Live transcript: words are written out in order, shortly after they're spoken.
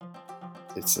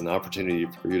It's an opportunity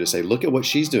for you to say, look at what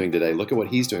she's doing today. Look at what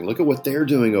he's doing. Look at what they're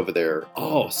doing over there.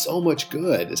 Oh, so much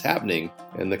good is happening.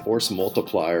 And the force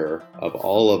multiplier of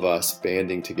all of us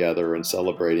banding together and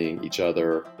celebrating each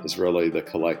other is really the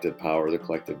collective power, the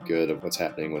collective good of what's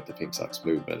happening with the Pink Socks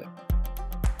movement.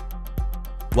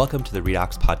 Welcome to the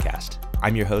Redox Podcast.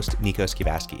 I'm your host, Nico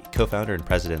Skibaski, co-founder and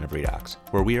president of Redox,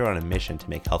 where we are on a mission to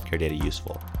make healthcare data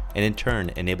useful, and in turn,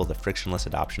 enable the frictionless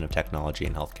adoption of technology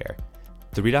in healthcare.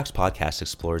 The Redox Podcast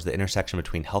explores the intersection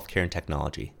between healthcare and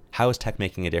technology. How is tech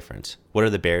making a difference? What are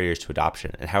the barriers to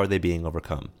adoption, and how are they being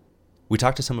overcome? We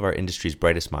talk to some of our industry's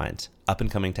brightest minds,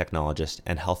 up-and-coming technologists,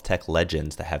 and health tech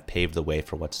legends that have paved the way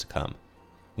for what's to come.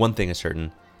 One thing is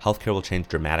certain, healthcare will change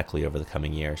dramatically over the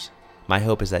coming years. My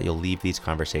hope is that you'll leave these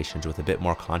conversations with a bit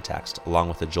more context, along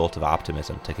with a jolt of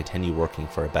optimism to continue working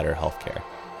for a better healthcare.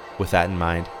 With that in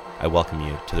mind, I welcome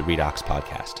you to the Redox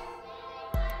Podcast.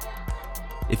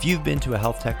 If you've been to a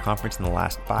health tech conference in the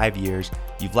last 5 years,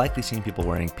 you've likely seen people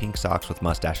wearing pink socks with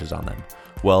mustaches on them.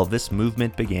 Well, this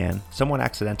movement began somewhat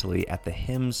accidentally at the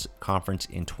HIMSS conference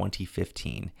in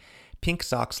 2015. Pink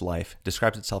Socks Life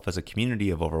describes itself as a community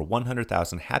of over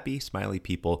 100,000 happy, smiley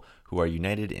people who are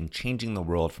united in changing the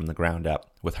world from the ground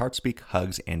up with heartspeak,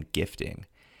 hugs, and gifting.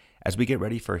 As we get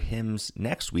ready for HIMSS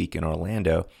next week in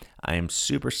Orlando, I am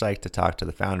super psyched to talk to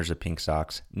the founders of Pink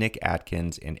Socks, Nick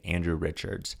Atkins and Andrew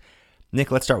Richards. Nick,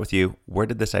 let's start with you. Where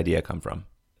did this idea come from?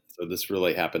 So this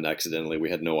really happened accidentally. We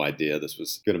had no idea this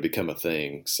was going to become a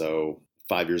thing. So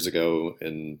 5 years ago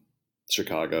in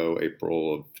Chicago,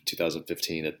 April of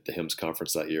 2015 at the HIMSS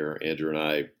conference that year, Andrew and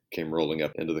I came rolling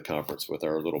up into the conference with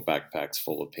our little backpacks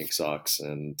full of pink socks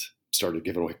and started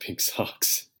giving away pink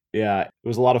socks. Yeah, it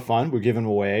was a lot of fun. We're giving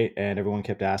them away and everyone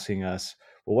kept asking us,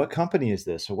 well, what company is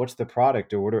this? Or what's the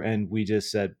product? Or what? And we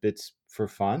just said, it's for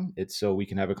fun. It's so we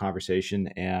can have a conversation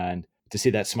and to see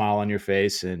that smile on your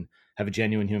face and have a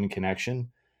genuine human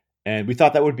connection. And we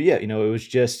thought that would be it. You know, it was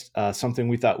just something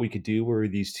we thought we could do. We're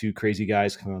these two crazy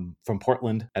guys come from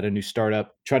Portland at a new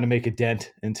startup, trying to make a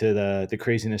dent into the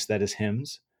craziness that is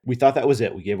HIMSS. We thought that was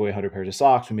it. We gave away 100 pairs of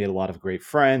socks. We made a lot of great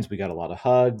friends. We got a lot of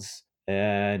hugs.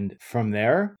 And from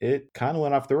there, it kind of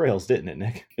went off the rails, didn't it,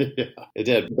 Nick? Yeah, it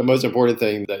did. The most important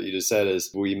thing that you just said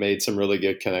is we made some really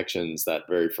good connections that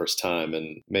very first time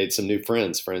and made some new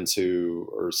friends who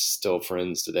are still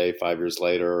friends today, 5 years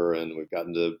later. And we've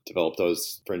gotten to develop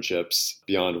those friendships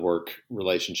beyond work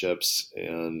relationships,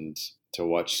 and to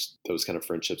watch those kind of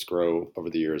friendships grow over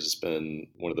the years has been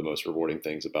one of the most rewarding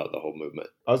things about the whole movement.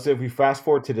 I would say if we fast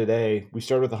forward to today, we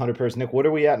started with 100 pairs. Nick, what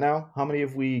are we at now? How many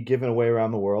have we given away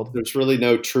around the world? There's really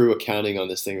no true accounting on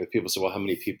this thing. That people say, well, how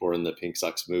many people are in the Pink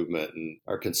Socks movement? And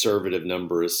our conservative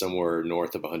number is somewhere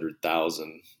north of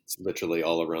 100,000. It's literally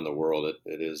all around the world.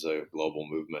 It is a global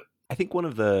movement. I think one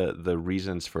of the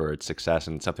reasons for its success,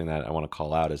 and something that I want to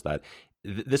call out, is that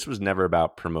this was never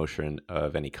about promotion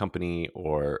of any company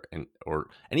or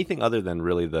anything other than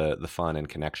really the fun and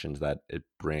connections that it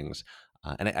brings.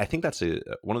 And I think that's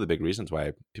one of the big reasons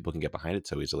why people can get behind it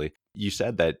so easily. You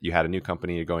said that you had a new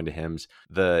company, you're going to HIMSS.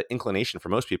 The inclination for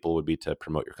most people would be to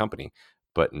promote your company,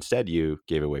 but instead you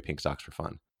gave away pink socks for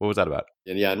fun. What was that about?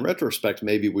 And yeah, in retrospect,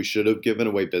 maybe we should have given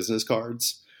away business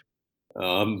cards.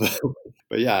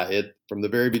 But yeah, it from the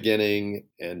very beginning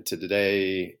and to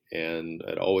today, and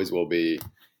it always will be,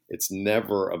 it's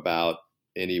never about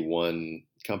any one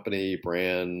company,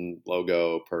 brand,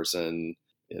 logo, person.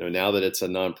 You know, now that it's a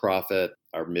nonprofit,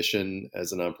 our mission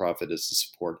as a nonprofit is to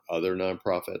support other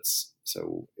nonprofits.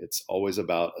 So it's always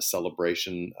about a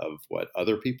celebration of what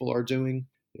other people are doing.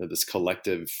 You know, this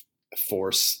collective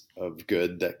force of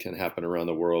good that can happen around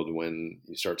the world when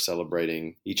you start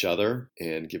celebrating each other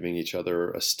and giving each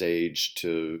other a stage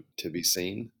to be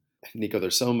seen. Nico,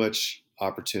 there's so much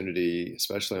opportunity,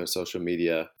 especially on social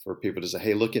media, for people to say,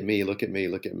 hey, look at me, look at me,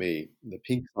 look at me. The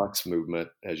Pink Socks movement,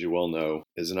 as you well know,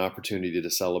 is an opportunity to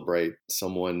celebrate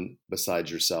someone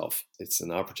besides yourself. It's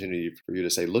an opportunity for you to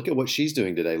say, look at what she's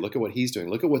doing today. Look at what he's doing.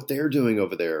 Look at what they're doing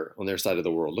over there on their side of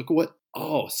the world. Look at what,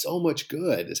 so much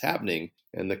good is happening.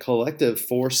 And the collective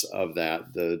force of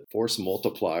that, the force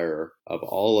multiplier of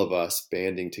all of us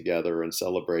banding together and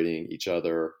celebrating each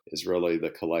other is really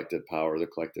the collective power, the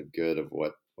collective good of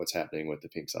what's happening with the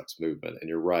Pink Socks movement. And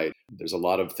you're right, there's a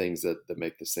lot of things that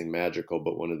make this thing magical,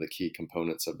 but one of the key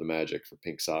components of the magic for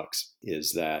Pink Socks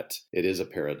is that it is a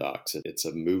paradox. It's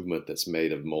a movement that's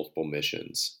made of multiple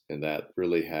missions, and that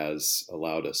really has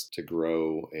allowed us to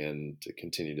grow and to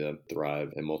continue to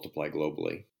thrive and multiply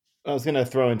globally. I was going to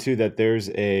throw in too that there's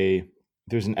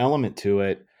an element to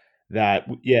it that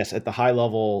yes, at the high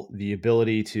level, the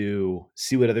ability to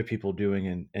see what other people are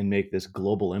doing and make this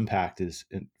global impact is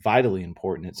vitally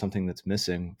important. It's something that's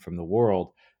missing from the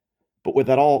world. But what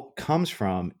that all comes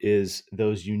from is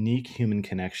those unique human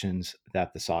connections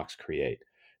that the socks create.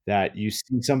 That you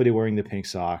see somebody wearing the pink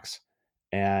socks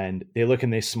and they look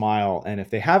and they smile. And if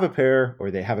they have a pair or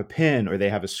they have a pin or they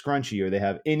have a scrunchie or they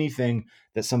have anything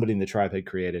that somebody in the tribe had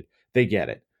created, they get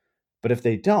it. But if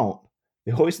they don't,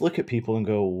 they always look at people and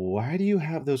go, "Why do you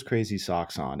have those crazy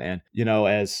socks on?" And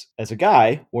as a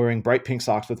guy wearing bright pink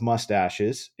socks with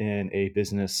mustaches in a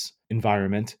business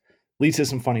environment leads to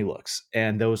some funny looks,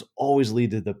 and those always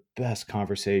lead to the best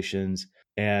conversations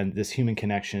and this human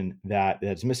connection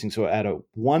that's missing. So at a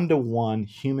one-to-one,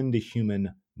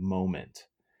 human-to-human moment,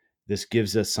 this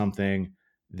gives us something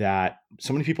that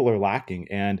so many people are lacking.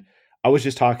 And I was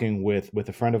just talking with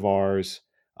a friend of ours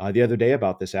the other day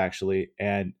about this actually,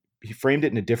 and he framed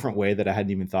it in a different way that I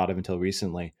hadn't even thought of until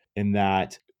recently. In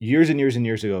that years and years and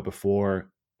years ago,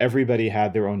 before everybody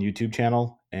had their own YouTube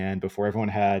channel and before everyone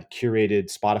had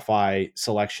curated Spotify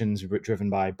selections driven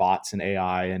by bots and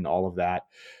AI and all of that,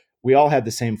 we all had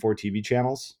the same 4 TV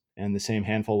channels and the same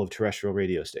handful of terrestrial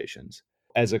radio stations.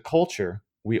 As a culture,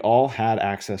 we all had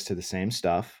access to the same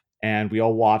stuff and we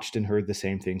all watched and heard the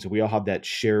same things. We all had that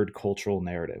shared cultural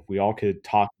narrative. We all could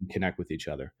talk and connect with each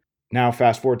other. Now,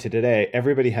 fast forward to today,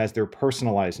 everybody has their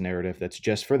personalized narrative that's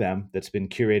just for them, that's been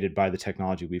curated by the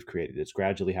technology we've created. It's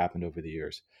gradually happened over the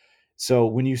years. So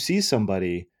when you see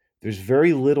somebody, there's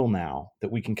very little now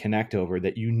that we can connect over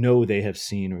that they have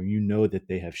seen or that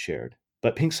they have shared.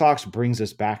 But Pink Socks brings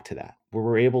us back to that, where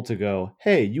we're able to go,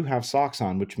 hey, you have socks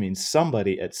on, which means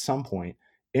somebody at some point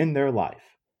in their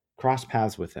life crossed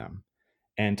paths with them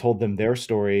and told them their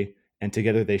story. And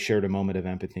together they shared a moment of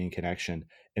empathy and connection.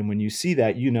 And when you see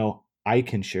that, I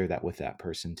can share that with that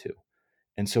person too.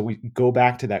 And so we go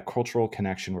back to that cultural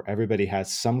connection where everybody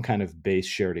has some kind of base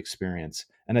shared experience.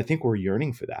 And I think we're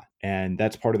yearning for that. And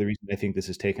that's part of the reason I think this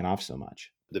has taken off so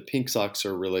much. The pink socks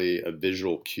are really a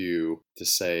visual cue to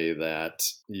say that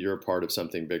you're a part of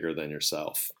something bigger than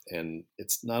yourself. And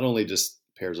it's not only just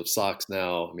pairs of socks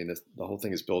now. I mean, the whole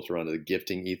thing is built around the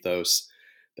gifting ethos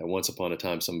that once upon a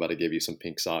time somebody gave you some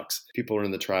pink socks. People are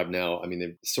in the tribe now. I mean,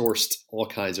 they've sourced all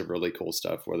kinds of really cool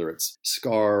stuff, whether it's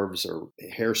scarves or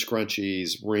hair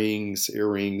scrunchies, rings,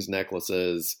 earrings,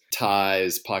 necklaces,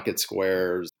 ties, pocket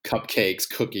squares, cupcakes,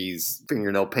 cookies,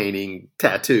 fingernail painting,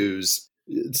 tattoos.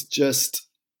 It's just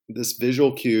this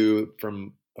visual cue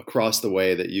from across the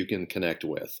way that you can connect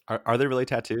with. Are there really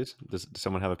tattoos? Does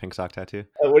someone have a pink sock tattoo?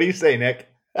 What do you say, Nick?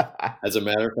 As a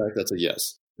matter of fact, that's a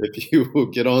yes. If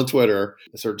you get on Twitter,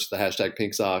 search the hashtag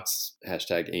pink socks,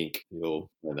 hashtag ink,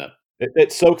 you'll find that.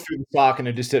 It soaked through the sock and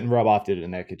it just didn't rub off, did it,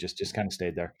 Nick? It just kind of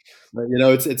stayed there. But,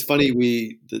 it's funny.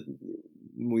 We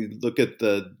look at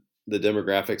the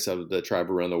demographics of the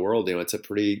tribe around the world. It's a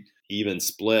pretty even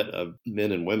split of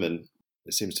men and women.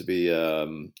 There seems to be a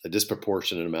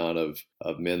disproportionate amount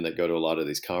of men that go to a lot of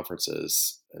these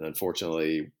conferences. And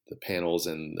unfortunately, the panels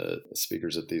and the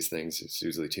speakers at these things, it's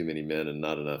usually too many men and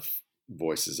not enough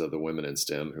voices of the women in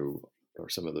STEM, who are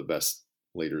some of the best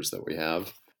leaders that we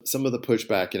have. Some of the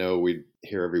pushback, we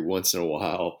hear every once in a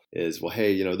while is, well,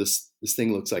 hey, this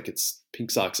thing looks like it's pink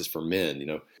socks is for men.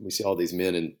 We see all these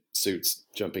men in suits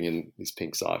jumping in these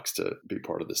pink socks to be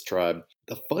part of this tribe.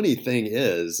 The funny thing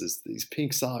is these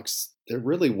pink socks, they're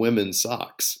really women's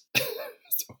socks.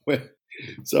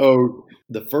 So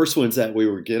the first ones that we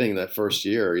were getting that first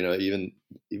year,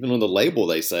 even on the label,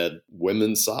 they said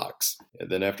women's socks.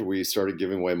 And then after we started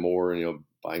giving away more and,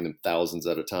 buying them thousands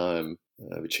at a time,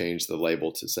 we changed the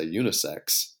label to say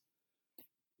unisex.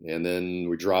 And then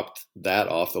we dropped that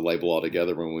off the label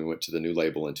altogether when we went to the new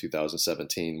label in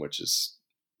 2017, which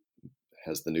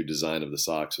has the new design of the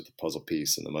socks with the puzzle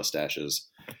piece and the mustaches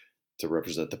to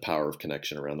represent the power of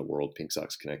connection around the world. Pink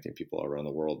socks connecting people around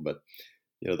the world. But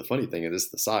the funny thing is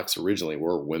the socks originally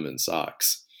were women's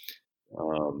socks.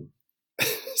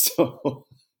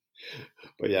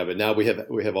 But now we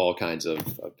have all kinds of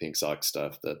pink sock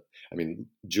stuff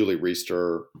Julie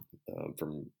Reister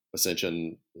from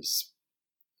Ascension is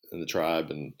in the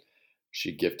tribe, and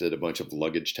she gifted a bunch of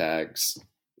luggage tags,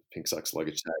 pink socks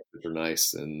luggage tags, which are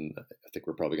nice. And I think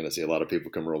we're probably going to see a lot of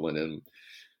people come rolling in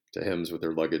to HIMSS with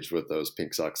their luggage with those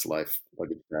pink socks life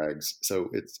luggage tags. So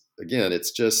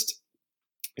it's just,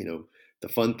 the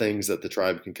fun things that the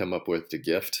tribe can come up with to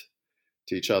gift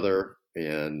to each other.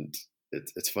 And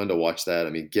it's fun to watch that. I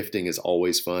mean, gifting is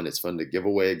always fun. It's fun to give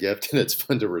away a gift and it's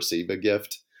fun to receive a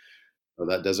gift. So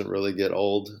that doesn't really get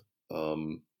old.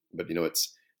 But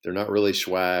they're not really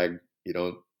swag. You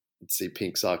don't see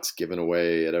pink socks given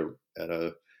away at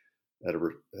a at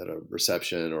a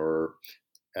reception or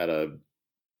at a,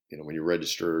 when you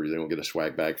register, they don't get a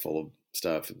swag bag full of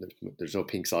stuff. There's no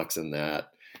pink socks in that.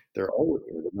 They're always,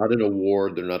 they're not an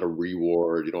award. They're not a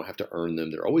reward. You don't have to earn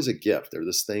them. They're always a gift. They're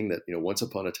this thing that, once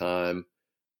upon a time,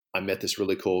 I met this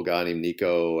really cool guy named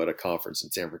Nico at a conference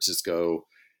in San Francisco,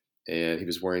 and he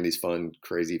was wearing these fun,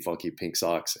 crazy, funky pink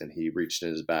socks, and he reached in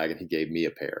his bag and he gave me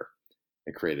a pair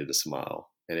and created a smile.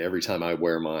 And every time I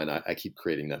wear mine, I keep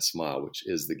creating that smile, which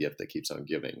is the gift that keeps on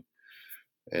giving.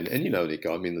 And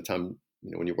Nico, I mean, the time,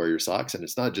 when you wear your socks, and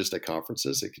it's not just at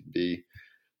conferences, it could be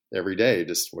every day,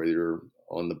 just whether you're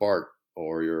on the BART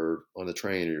or you're on the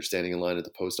train or you're standing in line at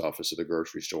the post office or the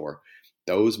grocery store.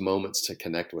 Those moments to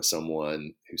connect with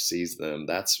someone who sees them,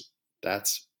 that's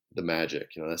the magic.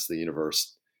 That's the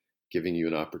universe giving you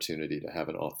an opportunity to have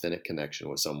an authentic connection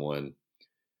with someone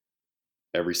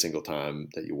every single time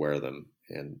that you wear them.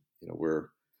 And we're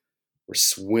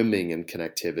swimming in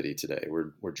connectivity today.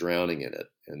 We're drowning in it.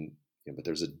 And but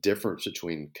there's a difference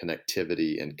between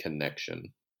connectivity and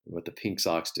connection. What the pink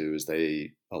socks do is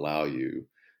they allow you,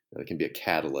 it can be a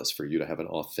catalyst for you to have an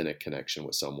authentic connection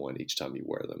with someone each time you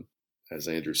wear them. As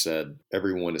Andrew said,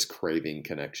 everyone is craving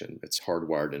connection. It's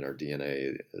hardwired in our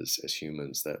DNA as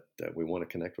humans that we want to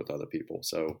connect with other people.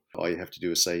 So all you have to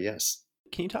do is say yes.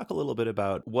 Can you talk a little bit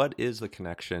about what is the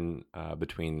connection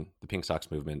between the Pink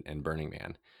Socks movement and Burning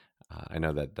Man? I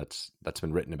know that's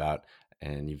been written about,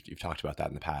 and you've talked about that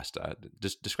in the past.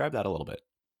 Just describe that a little bit.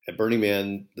 At Burning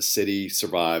Man, the city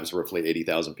survives roughly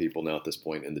 80,000 people now at this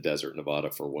point in the desert,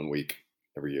 Nevada, for 1 week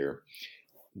every year.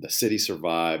 The city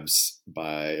survives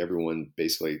by everyone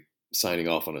basically signing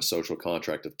off on a social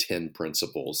contract of 10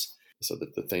 principles so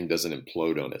that the thing doesn't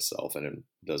implode on itself and it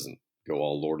doesn't go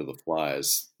all Lord of the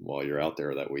Flies while you're out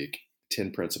there that week.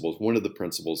 10 principles. One of the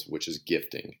principles, which is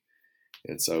gifting.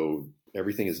 And so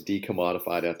everything is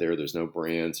decommodified out there. There's no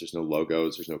brands, there's no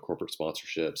logos, there's no corporate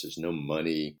sponsorships, there's no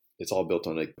money. It's all built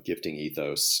on a gifting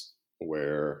ethos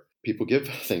where people give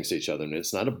things to each other. And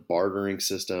it's not a bartering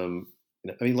system.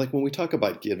 I mean, like when we talk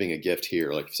about giving a gift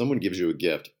here, like if someone gives you a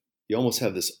gift, you almost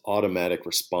have this automatic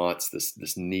response,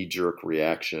 this knee-jerk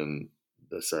reaction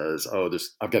that says, oh,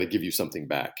 I've got to give you something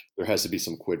back. There has to be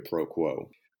some quid pro quo.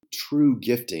 True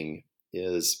gifting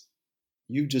is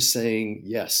you just saying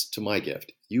yes to my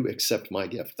gift. You accept my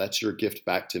gift. That's your gift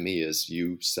back to me, is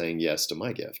you saying yes to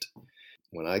my gift.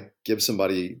 When I give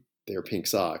somebody their pink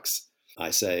socks,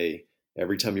 I say,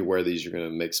 every time you wear these, you're going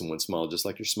to make someone smile just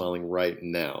like you're smiling right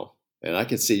now. And I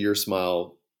can see your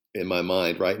smile in my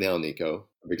mind right now, Nico,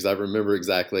 because I remember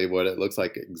exactly what it looks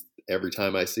like every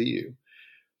time I see you.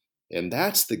 And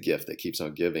that's the gift that keeps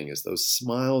on giving, is those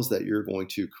smiles that you're going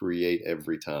to create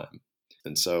every time.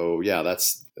 And so, yeah,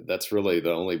 that's really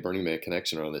the only Burning Man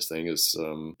connection around this thing is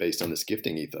based on this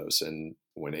gifting ethos. And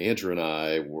when Andrew and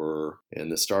I were in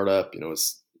the startup,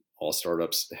 it's all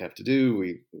startups have to do.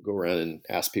 We go around and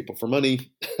ask people for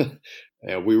money.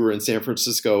 And we were in San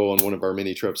Francisco on one of our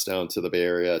mini trips down to the Bay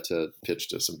Area to pitch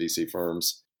to some VC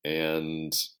firms.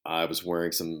 And I was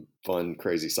wearing some fun,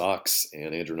 crazy socks.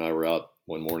 And Andrew and I were out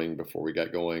one morning before we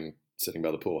got going, sitting by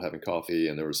the pool having coffee.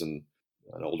 And there was an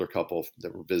older couple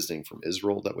that were visiting from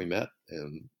Israel that we met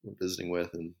and were visiting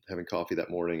with and having coffee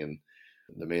that morning. And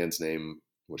the man's name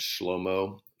was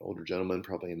Shlomo, older gentleman, he's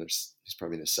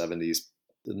probably in his 70s.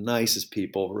 The nicest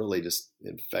people, really just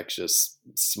infectious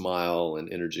smile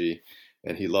and energy.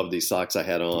 And he loved these socks I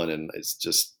had on. And it's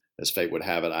just, as fate would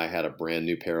have it, I had a brand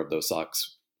new pair of those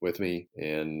socks with me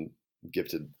and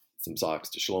gifted some socks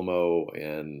to Shlomo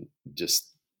and just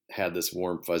had this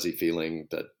warm, fuzzy feeling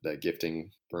that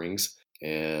gifting brings.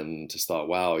 And just thought,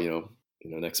 wow,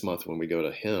 next month when we go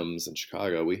to HIMSS in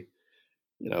Chicago,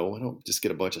 why don't just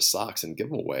get a bunch of socks and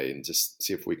give them away and just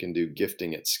see if we can do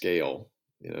gifting at scale,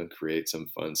 create some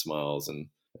fun smiles and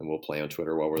we'll play on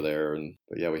Twitter while we're there.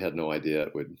 But yeah, we had no idea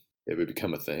it would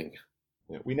become a thing.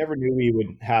 We never knew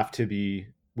we'd have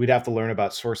to learn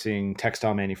about sourcing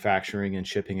textile manufacturing and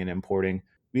shipping and importing.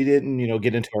 We didn't,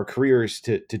 get into our careers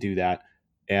to do that,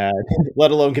 and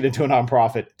let alone get into a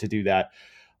nonprofit to do that.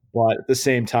 But at the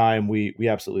same time, we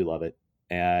absolutely love it.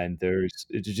 And there's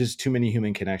just too many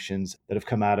human connections that have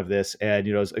come out of this. And,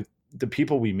 the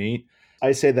people we meet,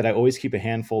 I say that I always keep a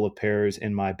handful of pairs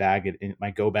in my bag, in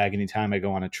my go bag anytime I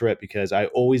go on a trip, because I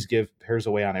always give pairs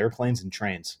away on airplanes and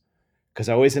trains, because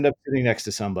I always end up sitting next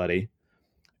to somebody.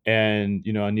 And,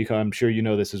 Nico, I'm sure you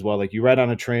know this as well. Like you ride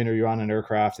on a train or you're on an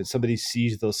aircraft and somebody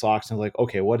sees those socks and like,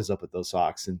 okay, what is up with those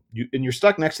socks? And you're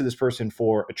stuck next to this person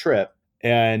for a trip.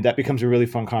 And that becomes a really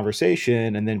fun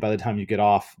conversation. And then by the time you get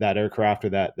off that aircraft or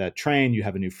that train, you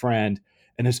have a new friend.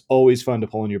 And it's always fun to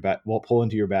pull into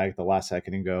your bag at the last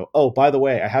second and go, oh, by the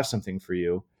way, I have something for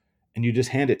you. and you just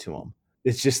hand it to them.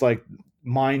 It's just like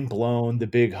mind blown, the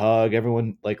big hug,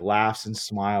 everyone like laughs and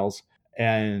smiles.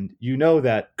 And you know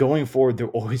that going forward, they're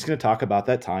always going to talk about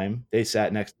that time they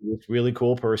sat next to this really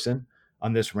cool person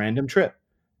on this random trip.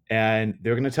 And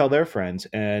they're going to tell their friends.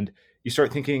 And you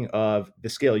start thinking of the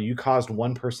scale. You caused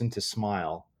one person to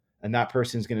smile, and that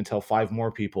person's going to tell five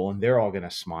more people, and they're all going to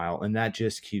smile. And that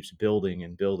just keeps building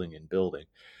and building and building.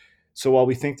 So while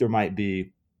we think there might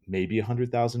be maybe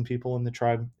 100,000 people in the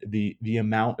tribe, the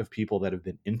amount of people that have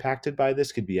been impacted by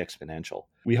this could be exponential.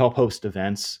 We help host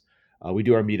events. We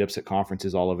do our meetups at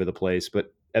conferences all over the place,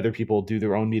 but other people do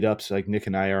their own meetups. Like Nick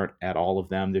and I aren't at all of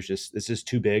them. This is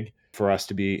too big for us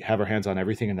to have our hands on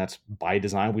everything, and that's by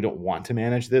design. We don't want to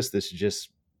manage this. This is just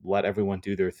let everyone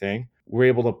do their thing. We're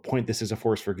able to point this as a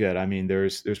force for good. I mean,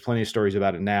 there's plenty of stories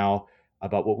about it now,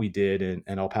 about what we did in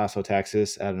El Paso,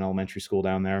 Texas, at an elementary school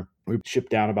down there. We shipped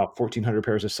down about 1,400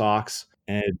 pairs of socks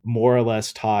and more or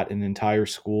less taught an entire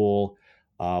school.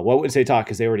 Well, I wouldn't say taught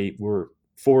because they already were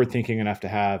forward thinking enough to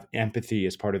have empathy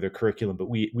as part of their curriculum, but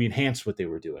we enhanced what they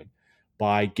were doing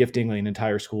by gifting an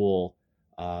entire school.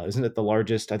 Isn't it the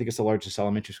largest? I think it's the largest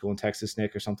elementary school in Texas,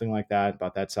 Nick, or something like that,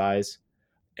 about that size.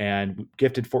 And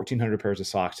gifted 1,400 pairs of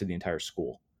socks to the entire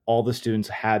school. All the students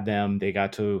had them. They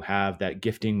got to have that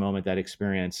gifting moment, that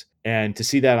experience. And to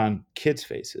see that on kids'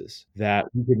 faces, that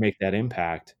we could make that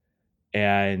impact,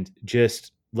 and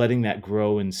just letting that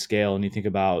grow and scale. And you think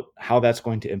about how that's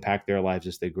going to impact their lives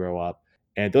as they grow up.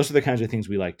 And those are the kinds of things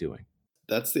we like doing.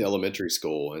 That's the elementary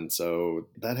school. And so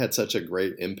that had such a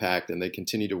great impact. And they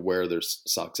continue to wear their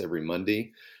socks every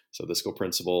Monday. So the school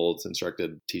principal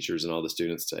instructed teachers and all the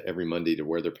students to every Monday to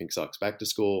wear their pink socks back to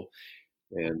school.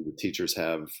 And the teachers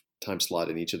have time slot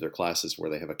in each of their classes where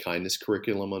they have a kindness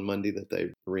curriculum on Monday that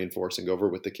they reinforce and go over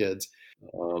with the kids.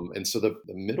 And so the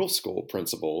middle school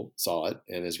principal saw it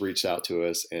and has reached out to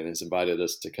us and has invited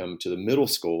us to come to the middle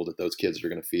school that those kids are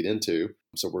going to feed into.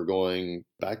 So we're going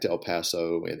back to El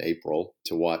Paso in April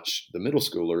to watch the middle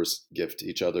schoolers gift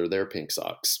each other their pink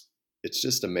socks. It's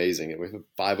just amazing. We have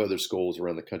 5 other schools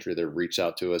around the country that reach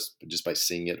out to us just by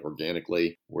seeing it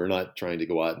organically. We're not trying to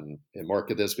go out and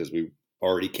market this because we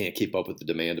already can't keep up with the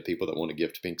demand of people that want to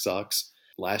gift pink socks.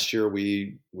 Last year,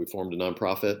 we formed a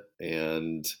nonprofit,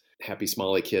 and Happy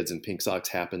Smiley Kids and Pink Socks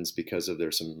happens because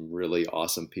there's some really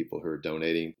awesome people who are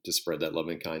donating to spread that love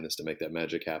and kindness to make that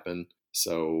magic happen.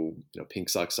 So,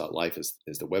 pinksocks.life is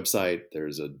the website.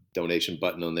 There's a donation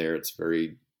button on there. It's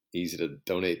very easy to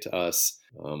donate to us.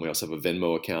 We also have a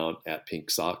Venmo account at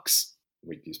Pink Socks.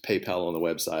 We use PayPal on the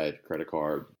website, credit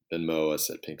card, Venmo us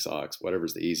at Pink Socks,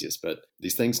 whatever's the easiest. But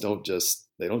these things don't just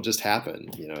happen.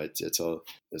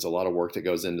 There's a lot of work that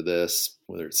goes into this,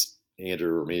 whether it's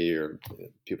Andrew or me or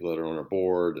people that are on our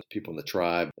board, people in the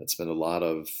tribe that spend a lot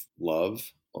of love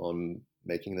on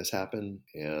making this happen.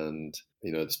 And,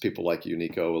 it's people like you,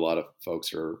 Nico. A lot of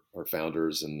folks are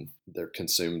founders, and they're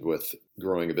consumed with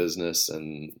growing a business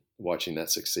and watching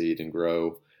that succeed and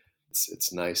grow.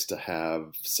 It's nice to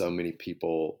have so many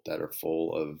people that are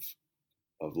full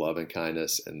of love and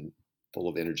kindness and full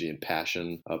of energy and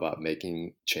passion about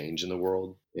making change in the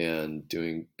world and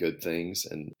doing good things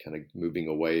and kind of moving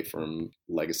away from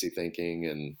legacy thinking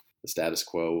and the status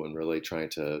quo and really trying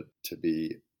to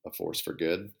be a force for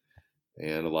good.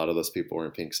 And a lot of those people are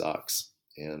in Pink Socks.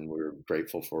 And we're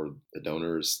grateful for the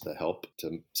donors that help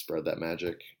to spread that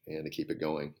magic and to keep it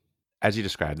going. As you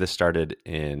described, this started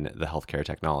in the healthcare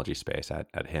technology space at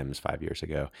HIMSS 5 years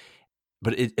ago.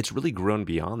 But it's really grown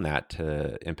beyond that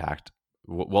to impact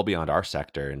well beyond our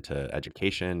sector into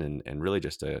education and really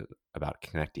just about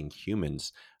connecting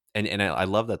humans. And I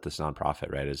love that this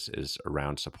nonprofit, right, is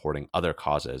around supporting other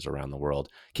causes around the world.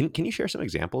 Can you share some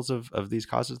examples of these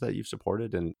causes that you've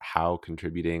supported and how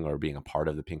contributing or being a part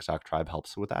of the Pink Sock Tribe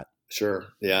helps with that? Sure.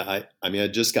 Yeah. I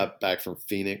just got back from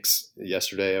Phoenix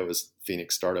yesterday. It was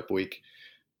Phoenix Startup Week.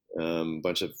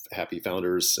 Bunch of happy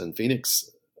founders in Phoenix,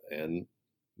 and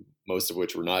most of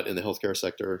which were not in the healthcare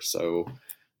sector. So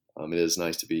it is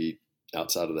nice to be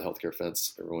outside of the healthcare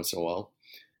fence every once in a while.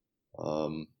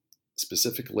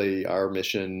 Specifically, our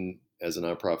mission as a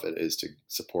nonprofit is to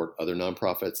support other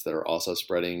nonprofits that are also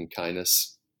spreading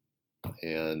kindness,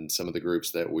 and some of the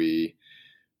groups that we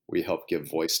help give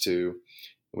voice to.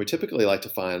 And we typically like to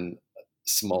find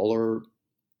smaller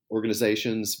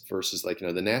organizations versus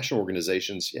the national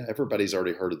organizations. Yeah, everybody's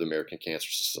already heard of the American Cancer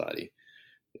Society.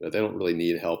 They don't really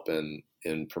need help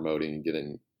in promoting and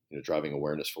getting, driving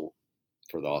awareness for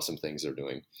the awesome things they're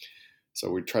doing. So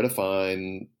we try to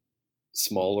find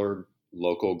smaller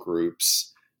local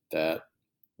groups that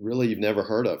really you've never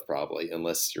heard of probably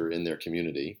unless you're in their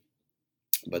community,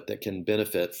 but that can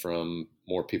benefit from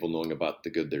more people knowing about the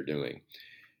good they're doing.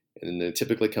 And they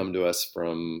typically come to us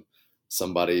from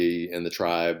somebody in the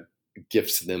tribe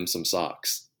gifts them some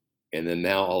socks. And then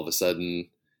now all of a sudden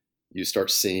you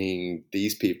start seeing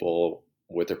these people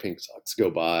with their pink socks go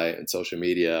by on social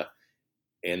media,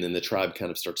 and then the tribe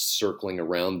kind of starts circling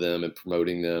around them and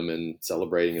promoting them and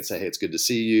celebrating and say, hey, it's good to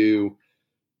see you,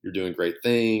 you're doing great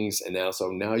things. And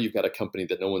now you've got a company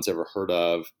that no one's ever heard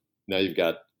of. Now you've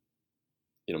got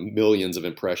millions of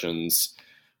impressions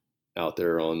out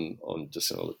there on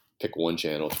just pick one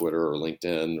channel, Twitter or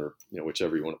LinkedIn or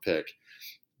whichever you want to pick.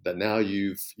 That now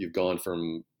you've gone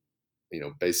from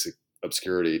basic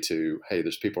obscurity to, hey,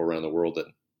 there's people around the world that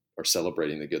are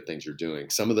celebrating the good things you're doing.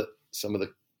 Some of the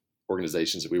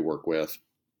organizations that we work with,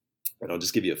 and I'll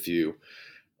just give you a few,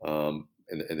 and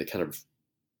they kind of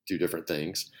do different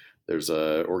things. There's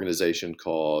an organization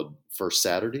called First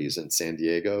Saturdays in San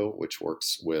Diego, which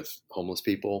works with homeless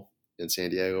people in San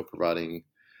Diego, providing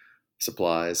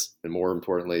supplies, and more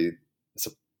importantly,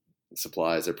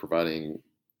 supplies. They're providing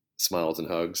smiles and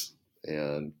hugs,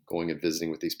 and going and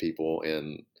visiting with these people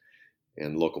in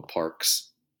local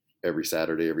parks every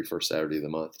Saturday, every first Saturday of the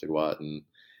month, to go out and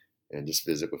just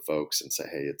visit with folks and say,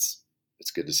 hey, it's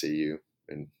good to see you,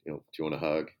 and do you want a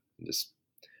hug? And just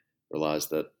realize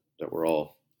that we're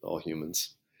all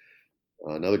humans.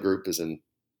 Another group is in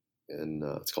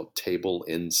it's called Table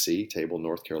NC, Table,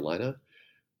 North Carolina.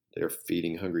 They're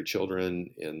feeding hungry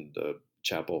children in the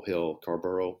Chapel Hill,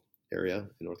 Carrboro area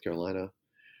in North Carolina.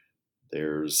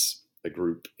 There's a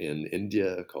group in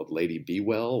India called Lady Be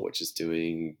Well, which is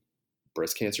doing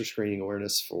breast cancer screening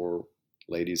awareness for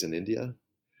ladies in India,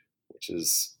 which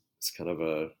is kind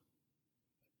of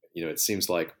it seems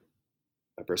like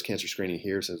a breast cancer screening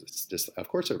here, so it's just, of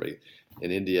course, everybody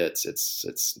in India, it's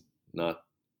not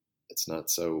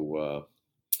so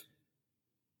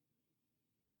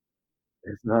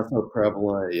it's not so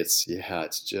prevalent. It's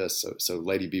just so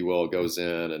Lady Be Well goes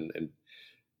in and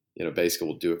basically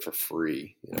will do it for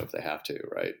free, if they have to,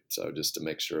 right? So just to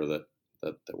make sure that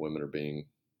women are being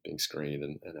screened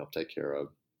and helped take care of.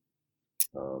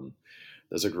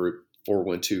 There's a group,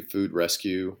 412 Food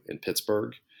Rescue in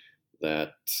Pittsburgh,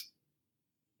 that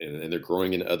and they're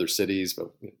growing into other cities,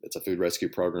 but it's a food rescue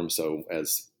program. So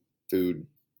as food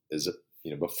is,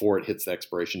 before it hits the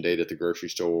expiration date at the grocery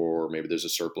store, or maybe there's a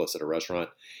surplus at a restaurant,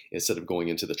 instead of going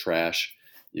into the trash,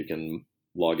 you can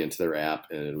log into their app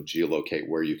and it'll geolocate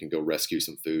where you can go rescue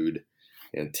some food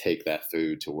and take that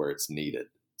food to where it's needed,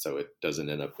 so it doesn't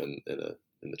end up in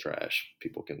the trash.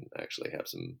 People can actually have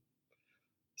some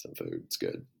food. It's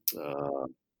good.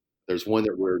 There's one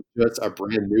that that's a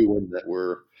brand new one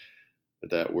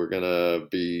that we're gonna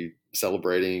be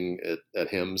celebrating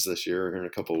at HIMSS this year here in a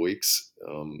couple of weeks,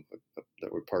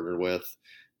 that we partnered with,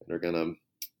 and are gonna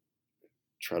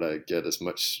try to get as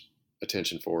much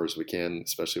attention for as we can,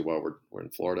 especially while we're in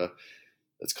Florida.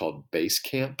 It's called Base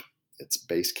Camp. It's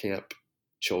Base Camp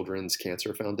Children's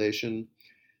Cancer Foundation.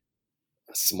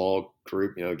 A small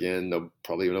group, again,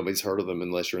 probably nobody's heard of them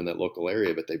unless you're in that local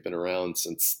area, but they've been around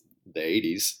since the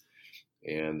 80s,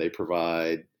 and they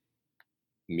provide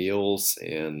meals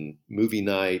and movie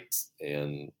nights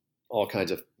and all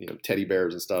kinds of teddy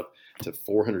bears and stuff to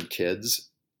 400 kids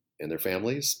and their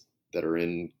families that are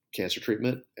in cancer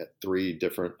treatment at 3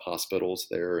 different hospitals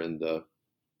there in the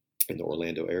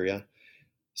Orlando area.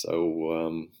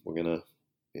 So we're gonna,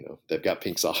 they've got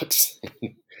pink socks.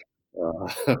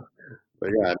 But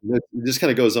yeah, it just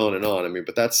kind of goes on and on. I mean,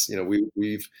 but that's,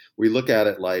 we look at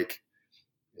it like,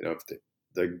 if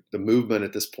the movement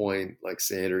at this point, like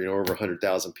Sandra, over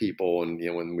 100,000 people, and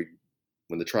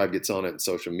when the tribe gets on it in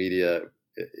social media,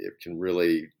 we can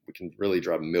really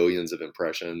drive millions of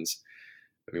impressions.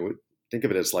 I mean, think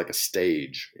of it as like a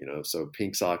stage, So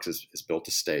Pink Socks is built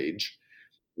a stage.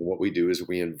 And what we do is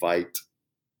we invite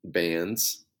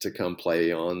bands to come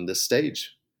play on this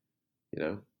stage.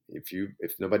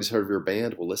 If nobody's heard of your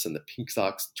band, well, listen, the Pink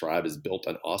Socks tribe has built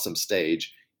an awesome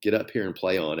stage. Get up here and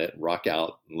play on it, rock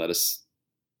out, and let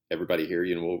everybody hear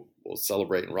you, and we'll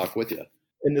celebrate and rock with you.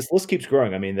 And this list keeps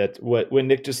growing. I mean, what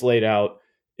Nick just laid out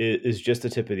is just the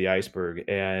tip of the iceberg.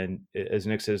 And as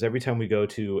Nick says, every time we go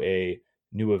to a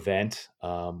new event,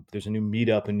 there's a new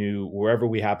meetup, wherever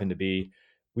we happen to be,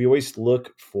 we always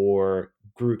look for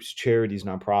groups, charities,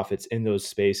 nonprofits in those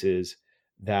spaces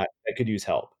that could use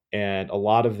help. And a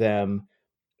lot of them,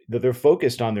 they're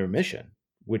focused on their mission,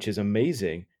 which is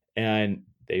amazing. And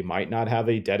they might not have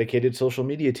a dedicated social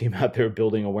media team out there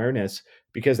building awareness,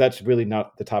 because that's really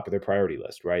not the top of their priority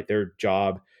list, right? Their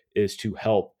job is to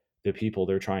help the people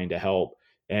they're trying to help.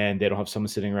 And they don't have someone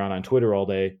sitting around on Twitter all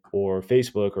day or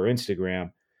Facebook or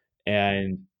Instagram.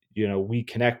 And, we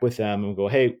connect with them and go,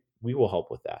 hey, we will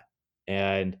help with that.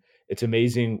 And it's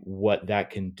amazing what that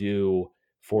can do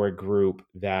for a group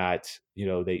that,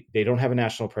 they don't have a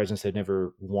national presence. They've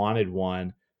never wanted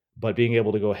one, but being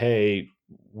able to go, hey,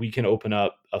 we can open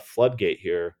up a floodgate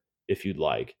here if you'd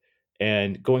like.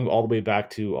 And going all the way back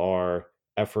to our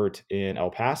effort in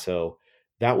El Paso,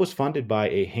 that was funded by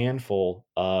a handful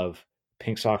of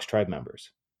Pink Sox tribe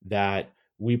members that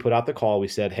we put out the call. We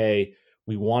said, hey,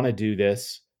 we want to do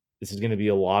this. This is going to be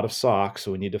a lot of socks,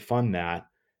 so we need to fund that.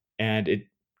 And it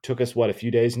took us, a few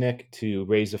days, Nick, to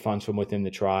raise the funds from within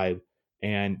the tribe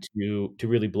and to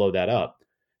really blow that up.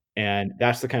 And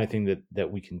that's the kind of thing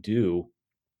that we can do.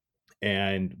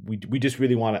 And we just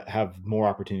really want to have more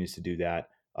opportunities to do that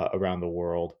around the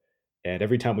world. And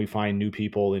every time we find new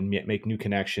people and make new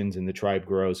connections and the tribe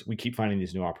grows, we keep finding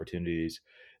these new opportunities.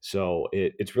 So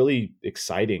it's really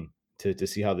exciting to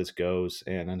see how this goes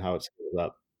and how it's scaled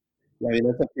up. Yeah, I mean,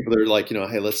 that's what people are like,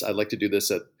 hey, I'd like to do this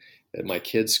at my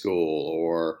kid's school,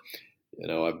 or,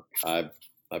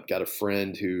 I've got a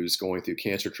friend who's going through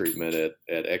cancer treatment at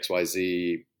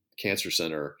XYZ Cancer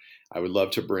Center. I would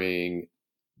love to bring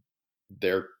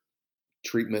their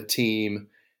treatment team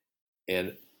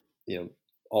and,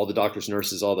 all the doctors,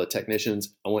 nurses, all the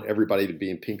technicians. I want everybody to be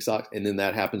in pink socks. And then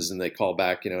that happens and they call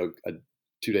back, 2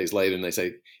 days later and they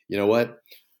say, you know what?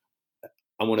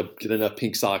 I want to get enough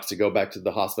pink socks to go back to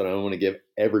the hospital. I want to give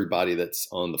everybody that's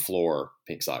on the floor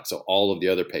pink socks. So all of the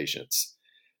other patients,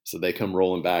 so they come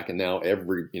rolling back. And now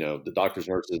the doctors,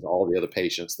 nurses, all the other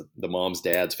patients, the moms,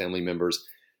 dads, family members,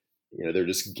 they're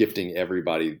just gifting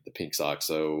everybody the pink socks.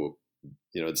 So,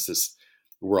 it's this,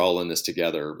 we're all in this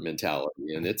together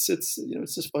mentality, and it's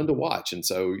just fun to watch. And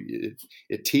so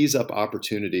it tees up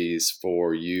opportunities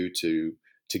for you to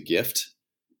gift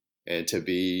and to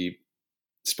be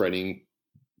spreading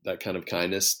that kind of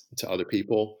kindness to other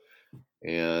people.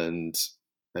 And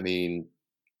I mean,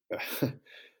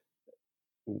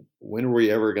 when are we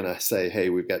ever going to say,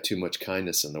 hey, we've got too much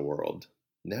kindness in the world?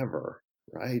 Never.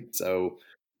 Right. So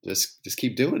just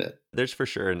keep doing it. There's for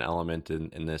sure an element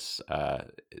in this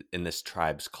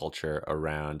tribe's culture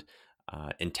around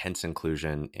intense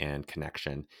inclusion and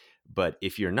connection. But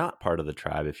if you're not part of the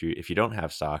tribe, if you don't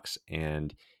have socks,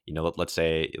 and let's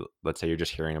say you're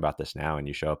just hearing about this now, and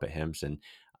you show up at HIMSS and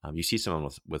you see someone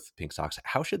with pink socks,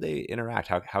 how should they interact?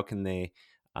 How can they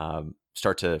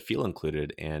start to feel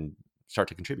included and start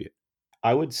to contribute?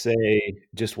 I would say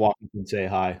just walk up and say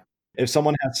hi. If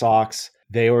someone has socks,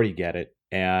 they already get it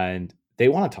and they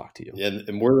want to talk to you. And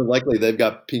more than likely, they've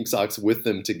got pink socks with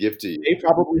them to give to you. They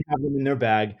probably have them in their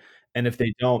bag. And if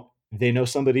they don't, they know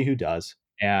somebody who does.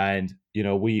 And,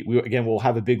 we'll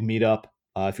have a big meetup.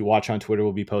 If you watch on Twitter,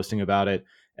 we'll be posting about it.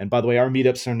 And by the way, our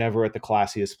meetups are never at the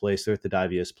classiest place. They're at the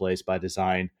diviest place by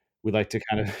design. We like to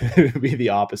kind of be the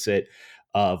opposite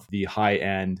of the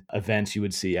high-end events you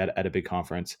would see at a big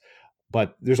conference.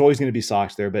 But there's always going to be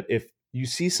socks there. But if you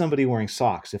see somebody wearing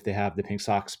socks, if they have the pink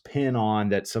socks pin on,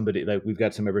 that somebody, like we've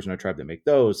got some members in our tribe that make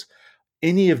those,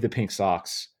 any of the pink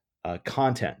socks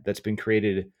content that's been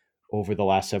created over the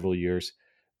last several years,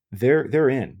 they're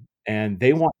in, and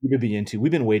they want you to be into.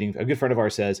 We've been waiting. A good friend of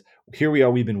ours says, here we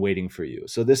are, we've been waiting for you.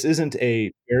 So this isn't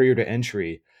a barrier to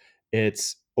entry.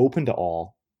 It's open to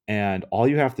all. And all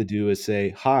you have to do is say,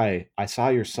 hi, I saw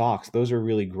your socks. Those are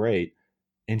really great.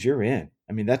 And you're in.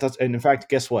 I mean, that does. And in fact,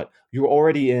 guess what? You're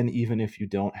already in, even if you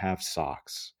don't have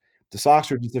socks. The socks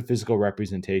are just a physical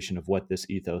representation of what this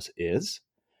ethos is.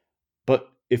 But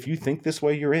if you think this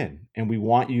way, you're in. And we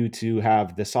want you to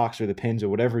have the socks or the pins or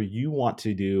whatever you want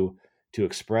to do to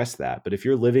express that. But if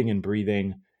you're living and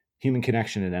breathing human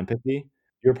connection and empathy,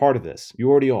 you're a part of this. You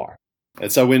already are. And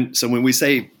so when we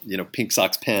say, pink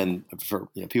socks pen, for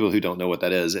people who don't know what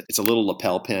that is, it's a little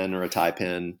lapel pin or a tie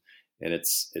pin, and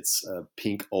it's a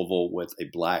pink oval with a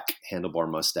black handlebar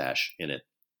mustache in it.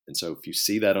 And so if you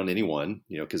see that on anyone,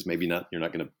 because maybe you're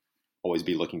not going to always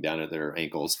be looking down at their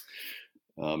ankles,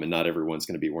 and not everyone's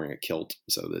going to be wearing a kilt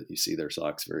so that you see their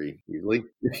socks very easily.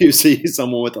 If you see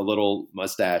someone with a little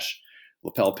mustache,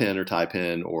 lapel pin or tie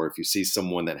pin, or if you see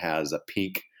someone that has a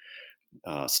pink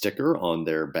sticker on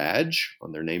their badge,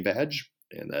 on their name badge,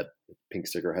 and that pink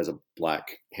sticker has a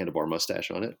black handlebar mustache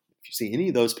on it, if you see any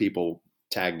of those people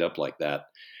tagged up like that,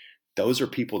 those are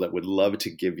people that would love to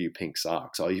give you pink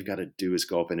socks. All you've got to do is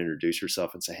go up and introduce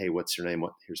yourself and say, hey, what's your name?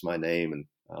 Here's my name. And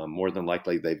more than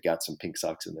likely, they've got some pink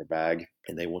socks in their bag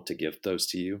and they want to gift those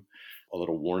to you. A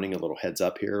little warning, a little heads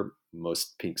up here.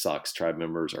 Most Pink Socks tribe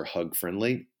members are hug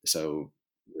friendly. So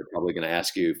they're probably going to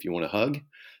ask you if you want to hug.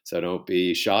 So don't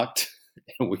be shocked.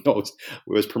 And we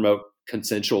always promote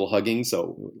consensual hugging.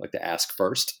 So we like to ask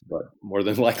first, but more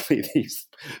than likely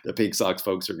the Pink Socks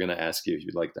folks are going to ask you if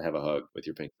you'd like to have a hug with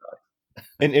your pink sock.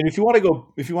 And if you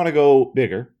want to go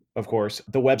bigger, of course,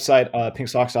 the website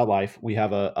pinksocks.life, we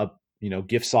have a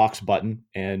gift socks button,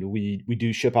 and we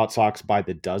do ship out socks by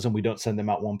the dozen. We don't send them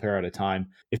out one pair at a time.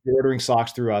 If you're ordering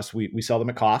socks through us, we sell them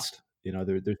at cost.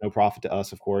 There's no profit to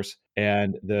us, of course.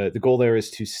 And the goal there is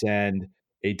to send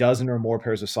a dozen or more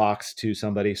pairs of socks to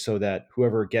somebody so that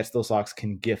whoever gets those socks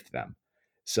can gift them.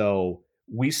 So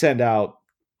we send out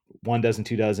 1 dozen,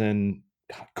 2 dozen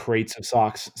crates of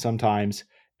socks sometimes.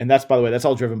 And that's, by the way, that's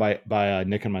all driven by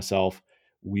Nick and myself.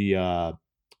 We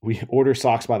order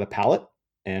socks by the pallet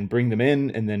and bring them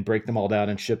in, and then break them all down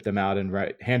and ship them out and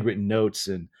write handwritten notes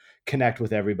and connect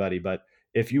with everybody. But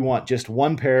if you want just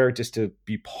one pair, just to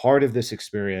be part of this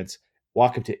experience,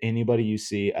 walk up to anybody you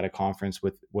see at a conference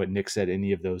with what Nick said,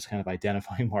 any of those kind of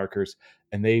identifying markers,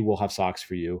 and they will have socks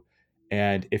for you.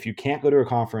 And if you can't go to a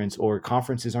conference, or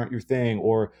conferences aren't your thing,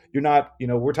 or you're not,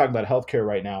 we're talking about healthcare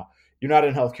right now. You're not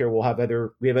in healthcare.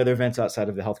 We have other events outside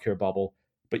of the healthcare bubble,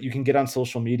 but you can get on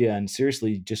social media and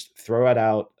seriously just throw it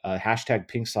out, hashtag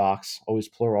pink socks, always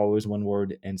plural, always one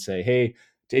word, and say, hey,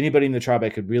 to anybody in the tribe, I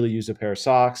could really use a pair of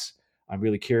socks. I'm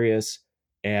really curious.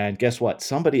 And guess what?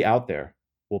 Somebody out there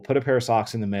will put a pair of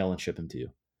socks in the mail and ship them to you.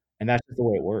 And that's just the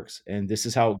way it works. And this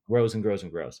is how it grows and grows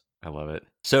and grows. I love it.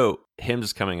 So HIMSS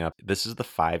is coming up. This is the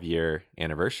 5-year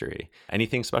anniversary.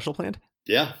 Anything special planned?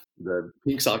 Yeah, the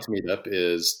Pink Socks meetup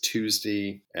is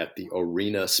Tuesday at the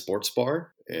Arena Sports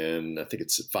Bar, and I think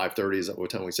it's at 5:30. Is that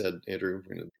what time we said, Andrew?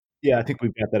 Yeah, I think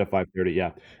we've got that at 5:30.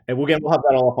 Yeah, and we'll have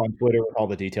that all up on Twitter with all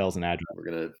the details and address. We're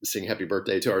gonna sing happy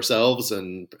birthday to ourselves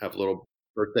and have little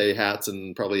birthday hats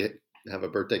and probably have a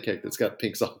birthday cake that's got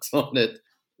Pink Socks on it.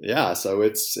 Yeah, so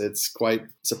it's quite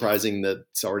surprising that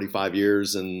it's already 5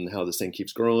 years and how this thing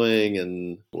keeps growing,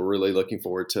 and we're really looking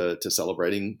forward to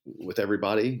celebrating with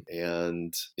everybody.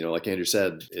 And like Andrew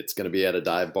said, it's going to be at a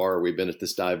dive bar. We've been at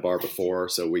this dive bar before,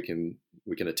 so we can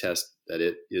attest that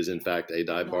it is in fact a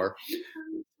dive bar.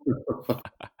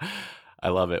 I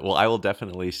love it. Well, I will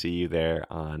definitely see you there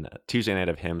on Tuesday night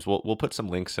of HIMSS. We'll put some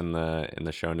links in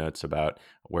the show notes about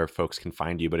where folks can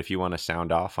find you. But if you want to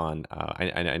sound off on,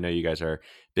 I know you guys are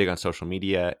big on social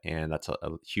media, and that's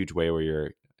a huge way where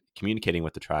you're communicating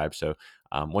with the tribe. So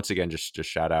once again, just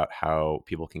shout out how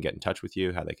people can get in touch with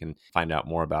you, how they can find out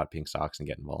more about Pink Socks and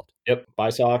get involved. Yep,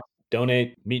 buy socks,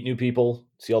 donate, meet new people,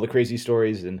 see all the crazy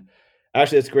stories. And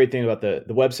actually, that's a great thing about the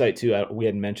website too. We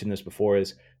hadn't mentioned this before,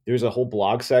 is there's a whole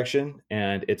blog section,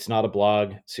 and it's not a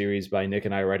blog series by Nick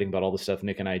and I writing about all the stuff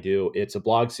Nick and I do. It's a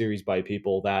blog series by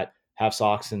people that have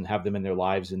socks and have them in their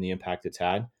lives and the impact it's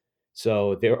had.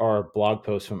 So there are blog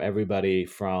posts from everybody,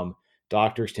 from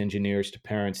doctors to engineers to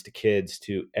parents to kids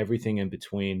to everything in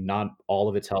between. Not all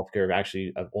of it's healthcare,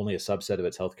 actually only a subset of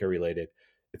it's healthcare related.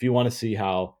 If you want to see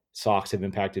how socks have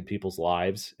impacted people's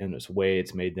lives in this way,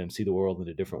 it's made them see the world in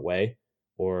a different way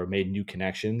or made new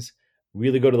connections,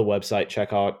 really go to the website,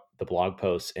 check out the blog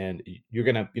posts, and you're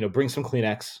gonna, bring some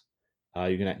Kleenex.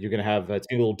 You're gonna have, it's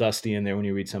a little dusty in there when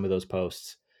you read some of those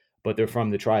posts, but they're from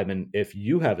the tribe. And if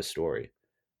you have a story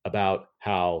about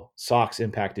how socks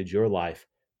impacted your life,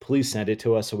 please send it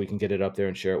to us so we can get it up there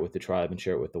and share it with the tribe and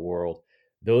share it with the world.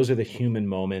 Those are the human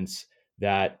moments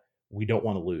that we don't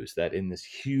want to lose. That in this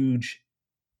huge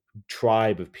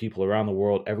tribe of people around the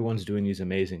world, everyone's doing these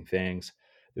amazing things.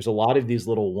 There's a lot of these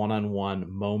little one-on-one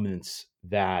moments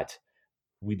that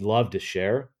we'd love to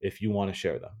share if you want to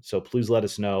share them. So please let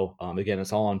us know. Again,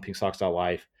 it's all on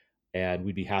pinksocks.life, and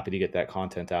we'd be happy to get that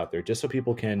content out there just so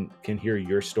people can hear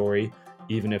your story,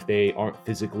 even if they aren't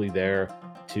physically there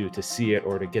to see it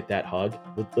or to get that hug.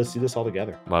 Let's do this all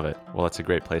together. Love it. Well, it's a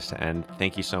great place to end.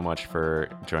 Thank you so much for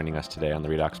joining us today on the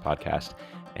Redox podcast,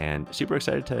 and super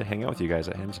excited to hang out with you guys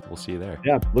at HIMSS. We'll see you there.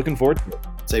 Yeah, looking forward to it.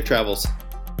 Safe travels.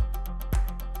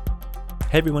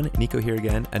 Hey everyone, Nico here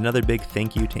again. Another big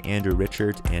thank you to Andrew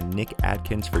Richards and Nick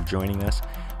Adkins for joining us.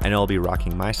 I know I'll be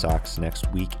rocking my socks next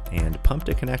week, and pumped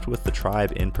to connect with the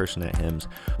tribe in person at HIMSS.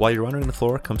 While you're wandering the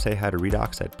floor, come say hi to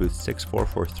Redox at booth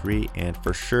 6443, and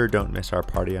for sure don't miss our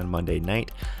party on Monday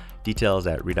night. Details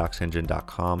at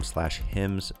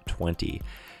redoxengine.com/HIMSS20.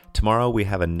 Tomorrow we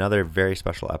have another very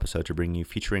special episode to bring you,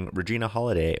 featuring Regina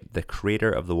Holiday, the creator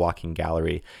of the Walking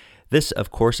Gallery. This, of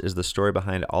course, is the story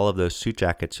behind all of those suit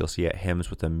jackets you'll see at HIMSS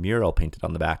with a mural painted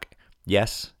on the back.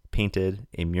 Yes, painted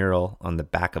a mural on the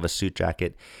back of a suit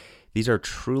jacket. These are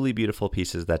truly beautiful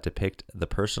pieces that depict the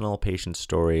personal patient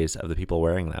stories of the people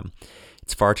wearing them.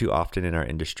 It's far too often in our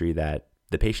industry that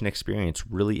the patient experience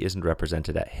really isn't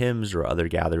represented at HIMSS or other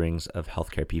gatherings of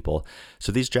healthcare people.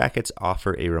 So these jackets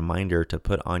offer a reminder to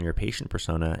put on your patient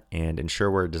persona and ensure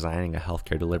we're designing a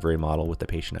healthcare delivery model with the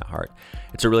patient at heart.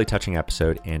 It's a really touching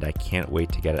episode, and I can't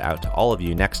wait to get it out to all of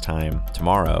you next time,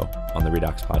 tomorrow, on the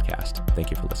Redox Podcast.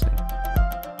 Thank you for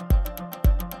listening.